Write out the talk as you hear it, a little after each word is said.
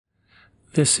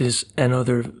This is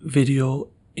another video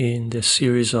in the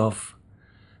series of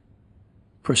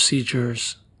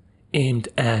procedures aimed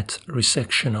at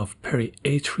resection of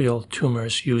peri-atrial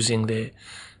tumors using the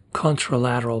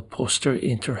contralateral posterior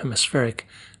interhemispheric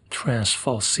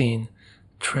Transfalcine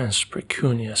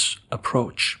transpericuneus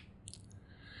approach.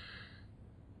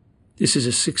 This is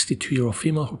a 62-year-old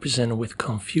female who presented with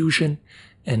confusion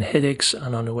and headaches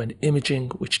and underwent imaging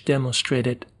which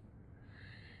demonstrated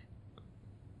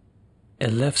a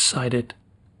left-sided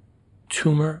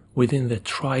tumor within the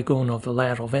trigone of the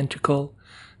lateral ventricle.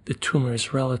 The tumor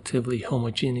is relatively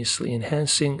homogeneously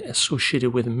enhancing,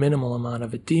 associated with a minimal amount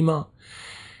of edema,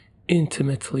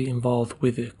 intimately involved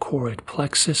with the choroid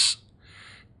plexus,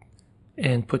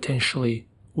 and potentially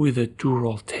with a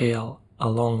dural tail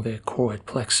along the choroid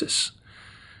plexus.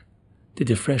 The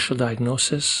differential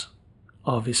diagnosis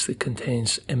obviously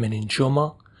contains a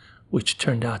meningioma, which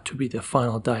turned out to be the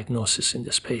final diagnosis in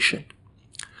this patient.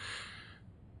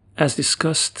 As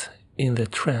discussed in the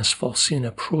Transfalcine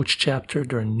approach chapter,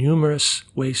 there are numerous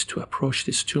ways to approach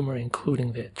this tumor,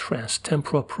 including the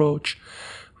transtemporal approach,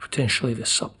 potentially the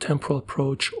subtemporal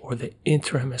approach, or the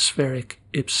interhemispheric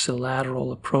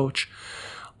ipsilateral approach.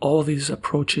 All these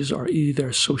approaches are either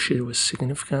associated with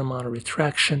significant amount of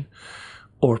retraction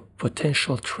or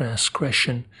potential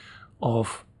transgression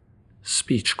of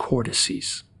speech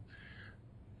cortices.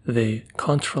 The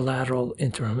contralateral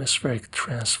interhemispheric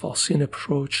Transfalcine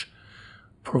approach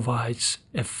provides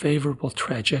a favorable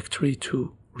trajectory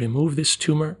to remove this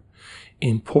tumor.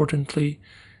 Importantly,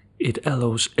 it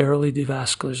allows early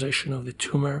devascularization of the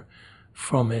tumor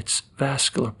from its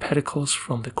vascular pedicles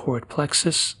from the choroid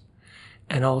plexus,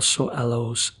 and also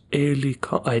allows early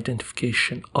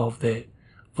identification of the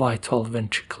vital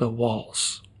ventricular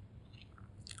walls.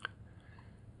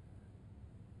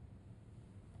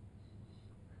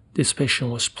 This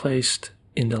patient was placed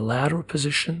in the lateral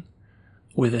position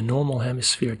with a normal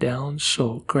hemisphere down,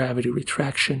 so gravity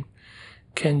retraction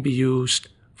can be used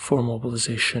for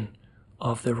mobilization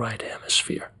of the right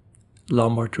hemisphere.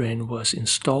 Lumbar drain was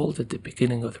installed at the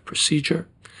beginning of the procedure.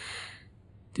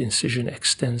 The incision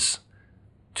extends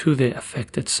to the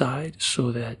affected side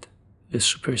so that the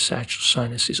superior sagittal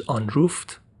sinus is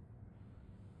unroofed.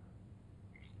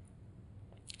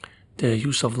 The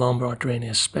use of lumbar drain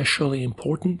is especially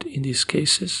important in these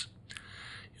cases.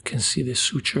 You can see the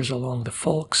sutures along the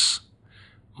falx,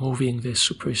 moving the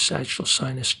superior sagittal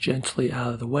sinus gently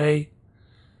out of the way.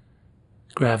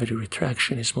 Gravity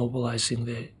retraction is mobilizing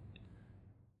the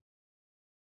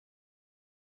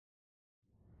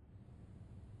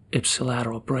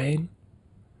ipsilateral brain.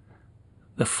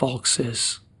 The falx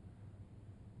is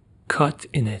cut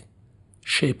in a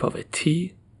shape of a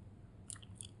T.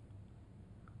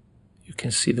 You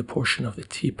can see the portion of the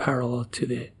T parallel to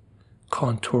the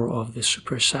contour of the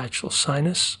superior sagittal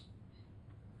sinus.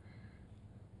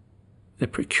 The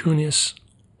precuneus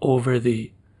over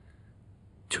the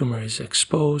tumor is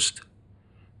exposed.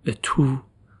 The two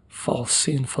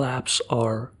falcine flaps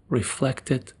are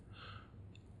reflected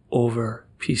over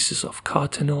pieces of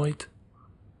cottonoid.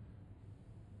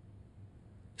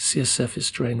 CSF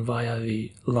is drained via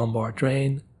the lumbar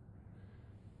drain,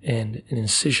 and an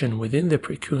incision within the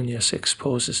precuneus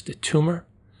exposes the tumor.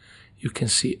 You can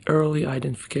see early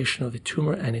identification of the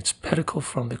tumor and its pedicle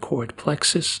from the choroid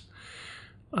plexus.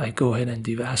 I go ahead and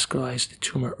devascularize the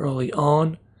tumor early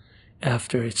on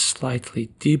after it's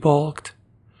slightly debulked,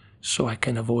 so I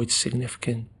can avoid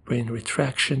significant brain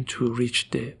retraction to reach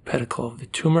the pedicle of the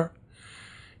tumor.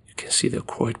 You can see the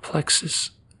choroid plexus.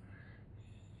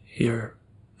 Here,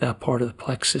 that part of the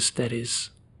plexus that is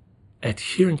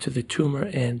adherent to the tumor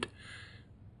and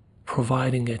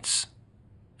providing its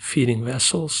feeding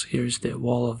vessels. Here's the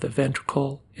wall of the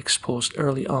ventricle, exposed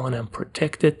early on and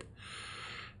protected.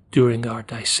 During our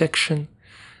dissection,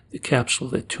 the capsule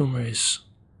of the tumor is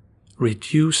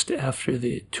reduced after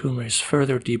the tumor is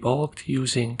further debulked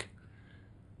using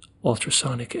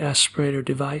ultrasonic aspirator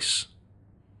device.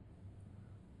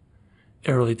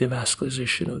 Early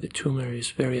devascularization of the tumor is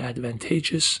very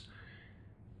advantageous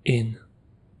in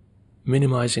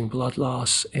minimizing blood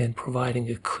loss and providing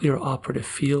a clear operative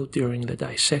field during the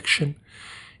dissection.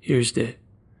 Here's the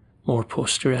more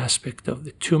posterior aspect of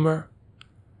the tumor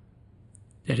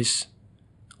that is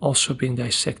also being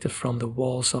dissected from the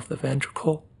walls of the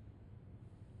ventricle.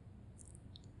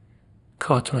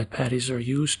 Cottonoid patties are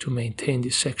used to maintain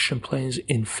dissection planes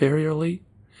inferiorly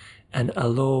and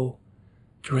allow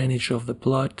drainage of the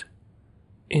blood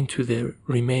into the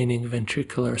remaining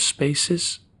ventricular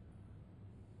spaces.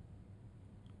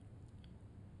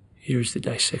 Here's the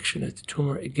dissection of the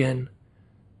tumor again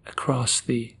across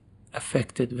the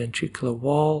affected ventricular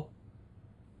wall.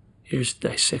 Here's the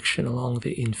dissection along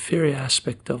the inferior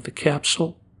aspect of the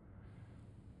capsule.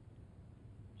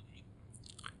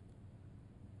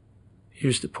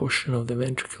 Here's the portion of the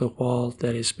ventricular wall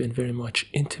that has been very much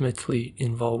intimately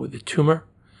involved with the tumor.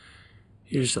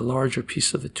 Here's the larger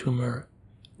piece of the tumor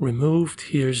removed.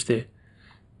 Here's the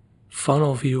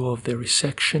funnel view of the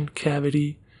resection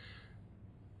cavity,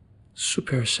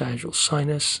 supersagittal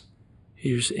sinus.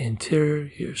 Here's anterior,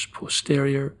 here's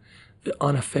posterior, the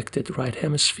unaffected right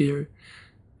hemisphere,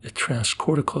 the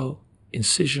transcortical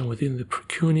incision within the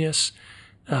precuneus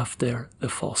after the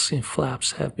falcine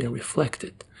flaps have been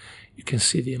reflected. You can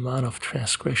see the amount of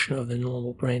transgression of the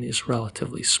normal brain is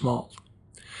relatively small.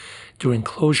 During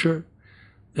closure,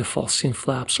 the falcine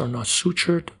flaps are not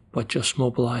sutured, but just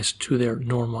mobilized to their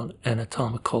normal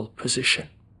anatomical position.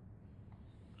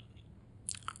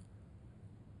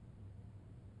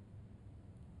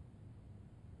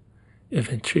 A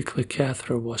ventricular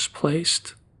catheter was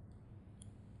placed.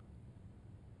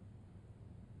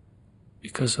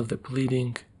 Because of the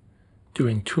bleeding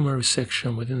during tumor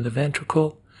resection within the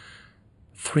ventricle,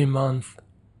 3-month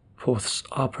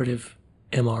post-operative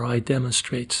MRI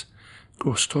demonstrates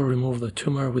gross total removal of the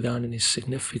tumor without any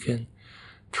significant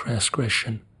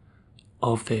transgression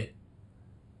of the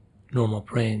normal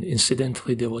brain.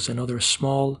 Incidentally, there was another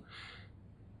small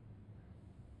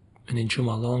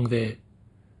meningioma along the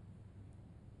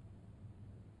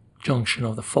junction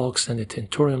of the falx and the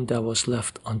tentorium that was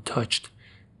left untouched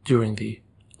during the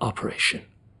operation.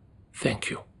 Thank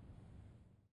you.